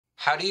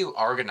How do you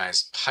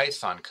organize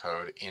Python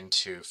code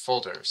into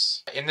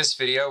folders? In this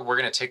video, we're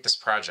going to take this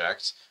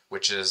project,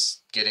 which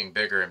is getting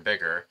bigger and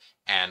bigger,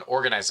 and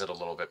organize it a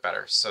little bit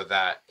better so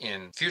that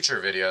in future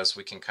videos,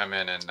 we can come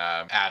in and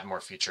add more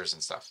features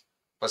and stuff.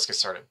 Let's get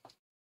started.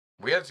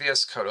 We have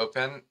VS Code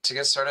open. To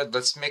get started,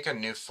 let's make a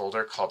new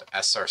folder called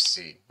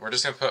SRC. We're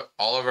just going to put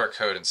all of our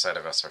code inside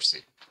of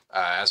SRC.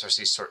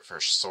 SRC sort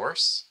for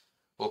source.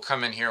 We'll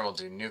come in here and we'll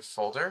do new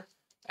folder,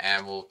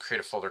 and we'll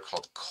create a folder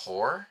called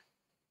core.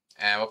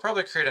 And we'll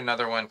probably create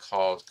another one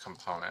called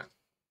components.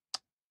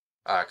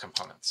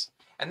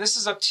 And this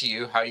is up to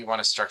you how you want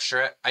to structure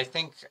it. I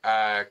think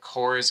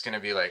core is going to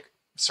be like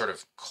sort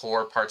of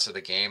core parts of the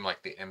game,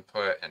 like the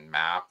input and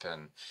map,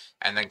 and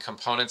then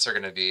components are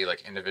going to be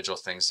like individual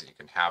things that you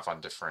can have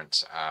on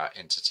different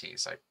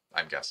entities.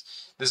 I guess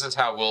this is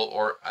how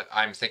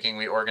I'm thinking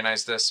we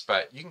organize this,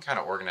 but you can kind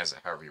of organize it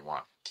however you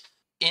want.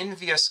 In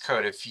VS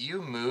Code, if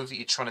you move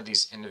each one of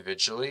these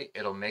individually,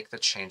 it'll make the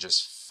changes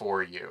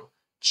for you.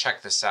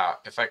 Check this out.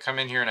 If I come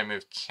in here and I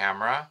move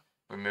camera,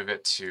 we move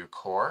it to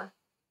core,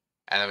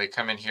 and then we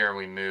come in here and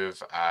we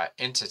move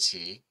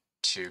entity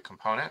to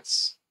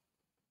components,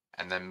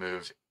 and then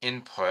move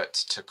input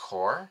to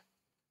core.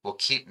 We'll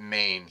keep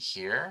main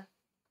here,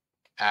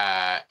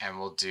 and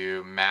we'll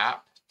do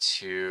map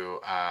to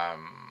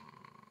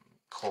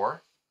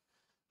core.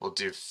 We'll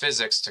do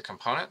physics to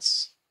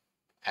components,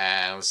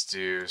 and let's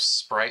do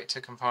sprite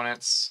to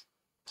components,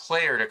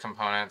 player to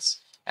components,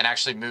 and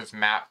actually move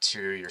map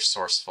to your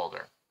source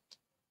folder.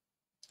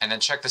 And then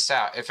check this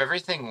out. If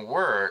everything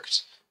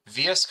worked,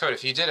 VS Code,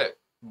 if you did it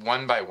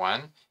one by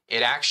one,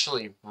 it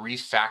actually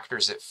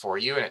refactors it for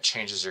you and it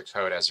changes your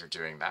code as you're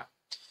doing that.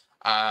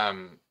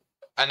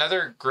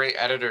 Another great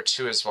editor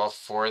too as well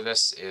for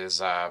this is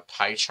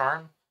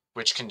PyCharm,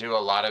 which can do a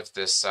lot of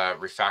this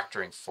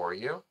refactoring for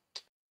you.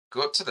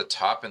 Go up to the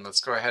top and let's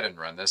go ahead and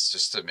run this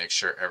just to make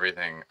sure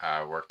everything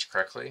worked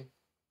correctly.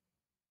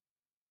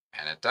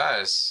 And it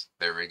does.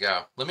 There we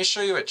go. Let me show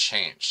you what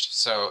changed.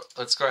 So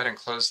let's go ahead and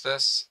close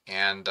this.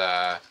 And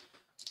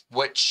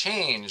what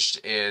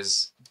changed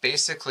is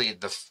basically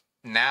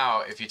now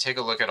if you take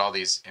a look at all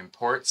these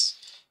imports,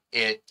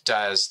 it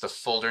does the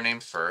folder name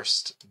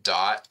first,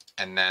 dot,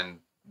 and then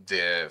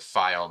the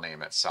file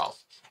name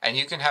itself. And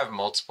you can have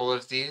multiple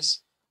of these.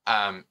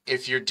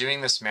 If you're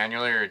doing this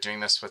manually or you're doing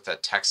this with a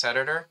text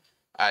editor,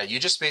 you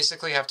just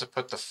basically have to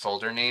put the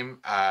folder name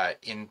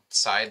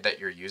inside that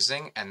you're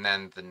using and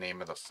then the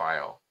name of the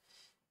file.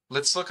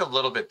 Let's look a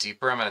little bit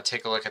deeper. I'm going to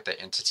take a look at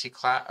the entity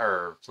class,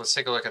 or let's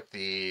take a look at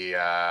the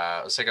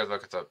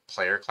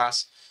player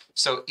class.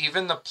 So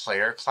even the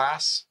player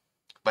class,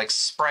 like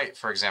sprite,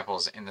 for example,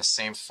 is in the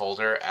same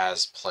folder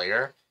as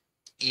player.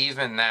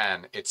 Even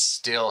then, it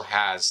still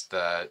has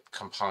the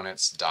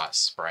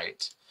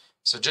components.sprite.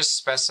 So just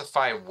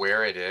specify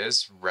where it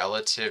is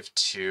relative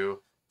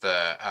to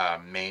the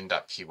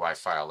main.py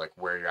file, like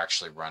where you're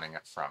actually running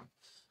it from.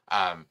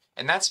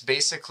 And that's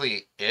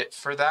basically it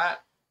for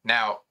that.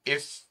 Now,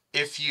 if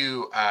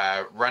you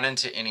run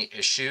into any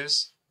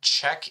issues,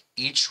 check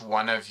each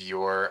one of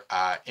your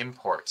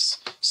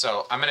imports.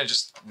 So I'm going to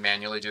just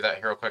manually do that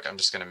here real quick. I'm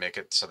just going to make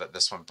it so that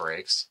this one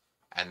breaks.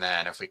 And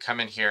then if we come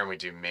in here and we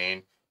do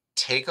main,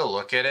 take a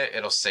look at it.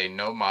 It'll say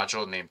no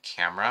module named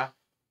camera.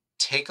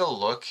 Take a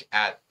look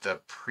at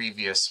the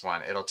previous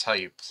one. It'll tell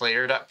you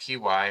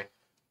player.py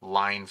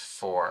line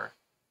 4.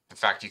 In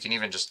fact, you can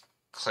even just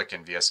click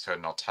in VS Code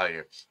and it'll tell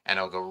you, and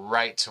it'll go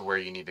right to where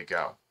you need to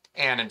go.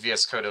 And in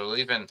VS Code, it'll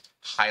even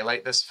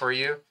highlight this for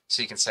you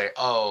so you can say,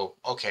 oh,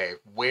 okay,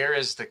 where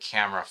is the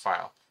camera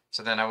file?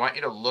 So then I want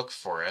you to look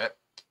for it,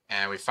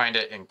 and we find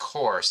it in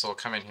core. So we'll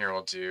come in here,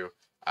 we'll do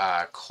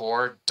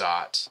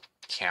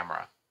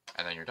core.camera,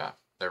 and then you're done.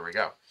 There we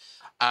go.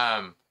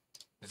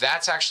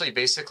 That's actually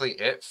basically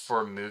it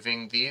for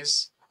moving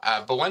these.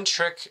 But one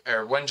trick,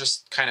 or one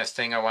just kind of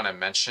thing I want to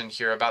mention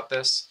here about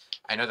this,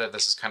 I know that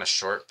this is kind of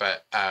short,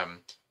 but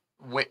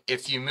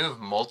if you move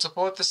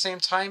multiple at the same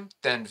time,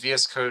 then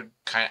VS Code,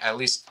 at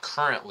least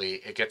currently,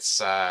 it gets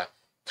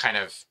kind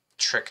of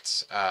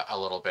tricked a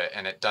little bit,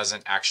 and it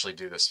doesn't actually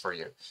do this for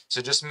you.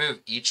 So just move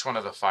each one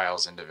of the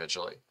files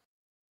individually.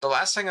 The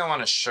last thing I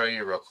want to show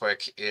you real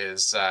quick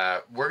is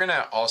we're going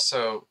to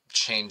also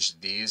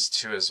change these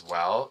two as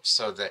well.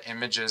 So the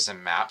images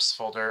and maps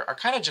folder are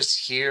kind of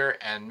just here,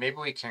 and maybe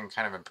we can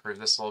kind of improve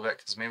this a little bit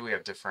because maybe we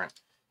have different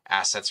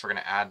assets we're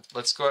going to add.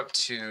 Let's go up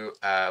to,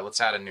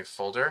 let's add a new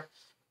folder.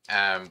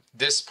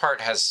 This part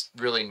has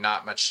really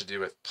not much to do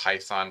with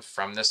Python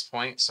from this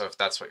point. So if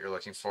that's what you're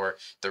looking for,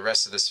 the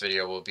rest of this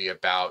video will be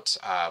about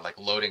like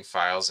loading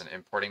files and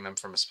importing them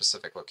from a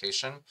specific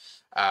location.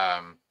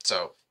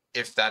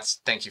 If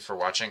that's, thank you for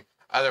watching.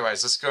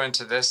 Otherwise, let's go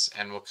into this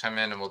and we'll come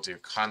in and we'll do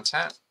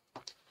content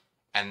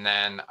and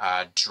then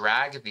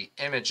drag the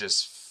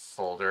images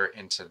folder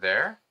into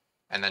there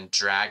and then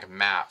drag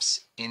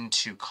maps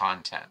into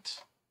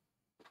content.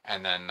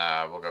 And then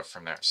we'll go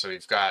from there. So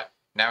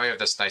now we have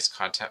this nice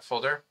content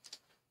folder.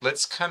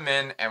 Let's come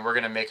in and we're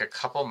going to make a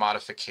couple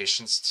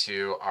modifications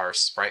to our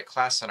sprite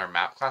class and our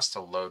map class to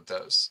load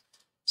those.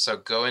 So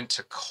go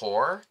into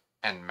core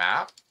and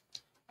map,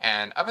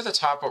 And up at the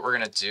top, what we're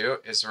going to do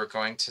is we're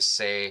going to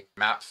say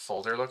map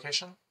folder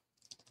location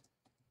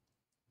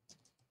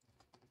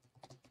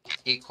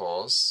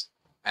equals,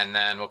 and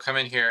then we'll come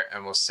in here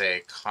and we'll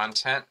say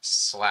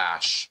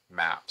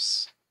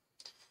content/maps.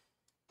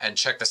 And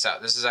check this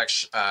out. This is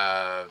actually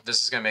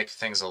this is going to make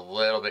things a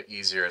little bit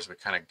easier as we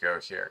kind of go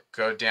here.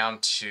 Go down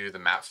to the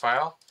map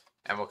file,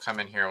 and we'll come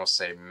in here and we'll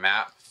say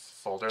map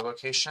folder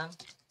location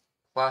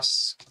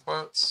plus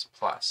quotes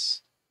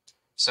plus.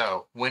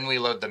 So when we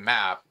load the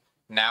map,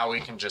 now we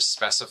can just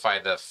specify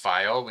the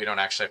file. We don't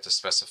actually have to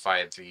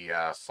specify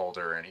the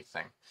folder or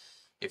anything.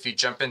 If you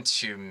jump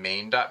into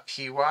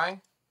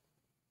main.py,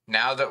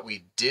 now that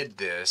we did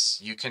this,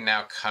 you can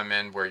now come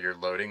in where you're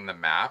loading the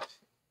map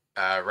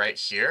right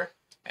here,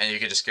 and you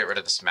can just get rid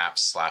of this map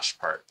slash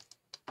part,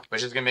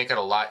 which is going to make it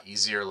a lot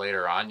easier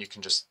later on. You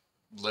can just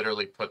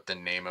literally put the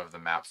name of the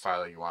map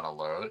file you want to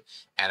load,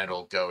 and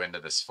it'll go into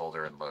this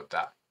folder and load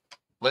that.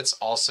 Let's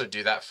also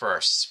do that for our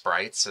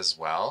sprites as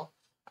well.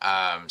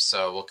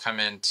 So we'll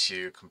come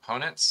into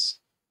components,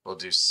 we'll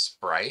do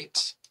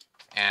sprite,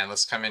 and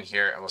let's come in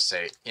here and we'll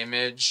say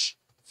image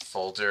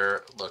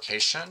folder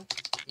location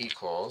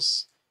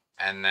equals,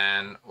 and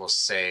then we'll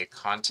say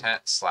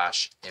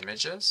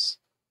content/images.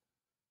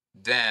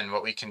 Then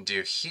what we can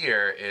do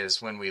here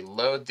is when we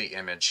load the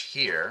image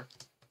here,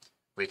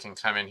 we can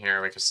come in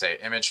here, we can say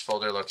image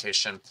folder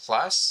location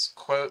plus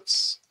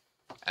quotes,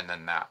 and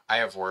then that. I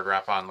have word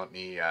wrap on, let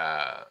me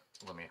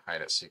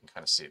hide it so you can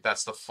kind of see.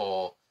 That's the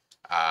full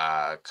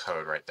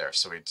code right there.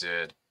 So we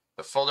did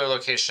the folder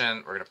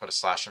location, we're gonna put a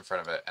slash in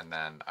front of it, and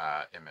then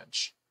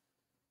image.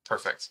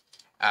 Perfect.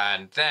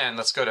 And then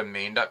let's go to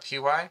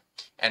main.py,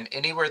 and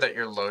anywhere that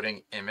you're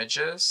loading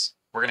images,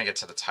 we're gonna get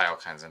to the tile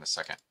kinds in a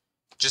second.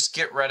 Just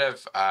get rid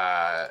of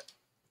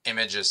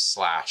images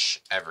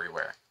slash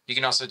everywhere. You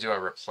can also do a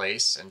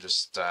replace and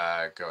just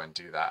go and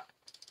do that.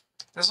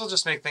 This will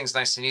just make things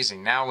nice and easy.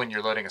 Now when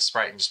you're loading a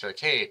sprite, you can just be like,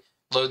 hey,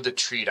 load the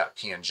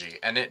tree.png,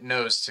 and it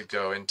knows to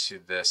go into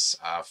this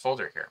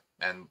folder here,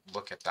 and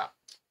look at that.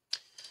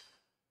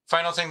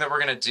 Final thing that we're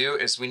going to do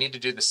is we need to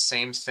do the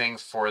same thing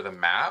for the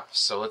map.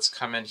 So let's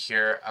come in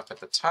here up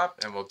at the top,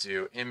 and we'll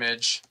do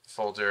image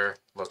folder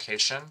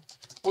location.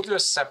 We'll do a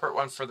separate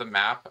one for the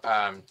map,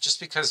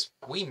 just because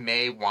we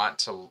may want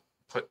to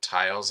put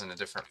tiles in a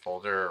different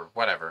folder or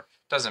whatever.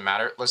 Doesn't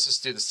matter. Let's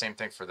just do the same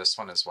thing for this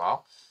one as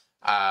well.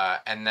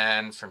 And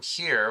then from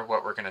here,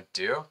 what we're going to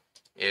do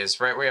is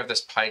right where we have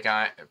this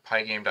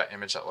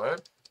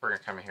pygame.image.load, we're going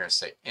to come in here and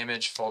say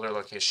image folder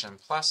location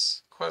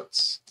plus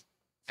quotes.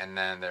 And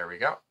then there we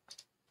go.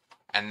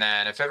 And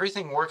then if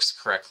everything works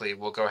correctly,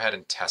 we'll go ahead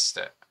and test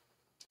it.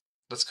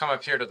 Let's come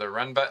up here to the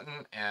run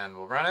button and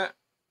we'll run it.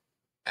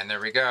 And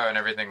there we go, and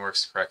everything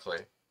works correctly.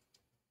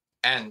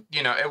 And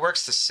you know, it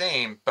works the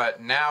same,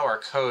 but now our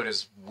code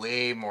is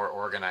way more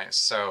organized.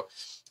 So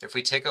if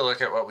we take a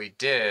look at what we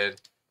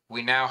did,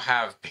 we now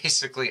have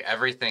basically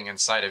everything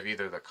inside of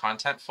either the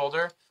content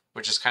folder,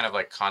 which is kind of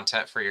like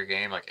content for your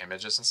game, like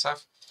images and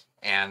stuff,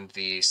 and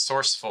the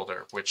source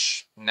folder,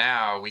 which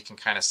now we can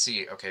kind of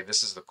see, okay,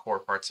 this is the core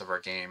parts of our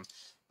game.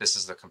 This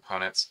is the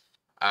components.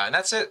 And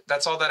that's it.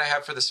 That's all that I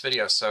have for this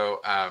video.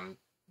 So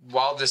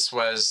while this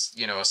was,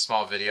 you know, a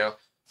small video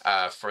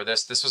for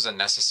this was a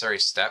necessary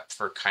step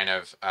for kind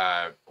of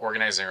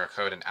organizing our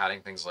code and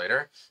adding things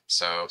later.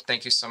 So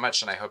thank you so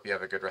much, and I hope you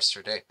have a good rest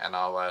of your day, and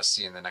I'll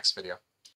see you in the next video.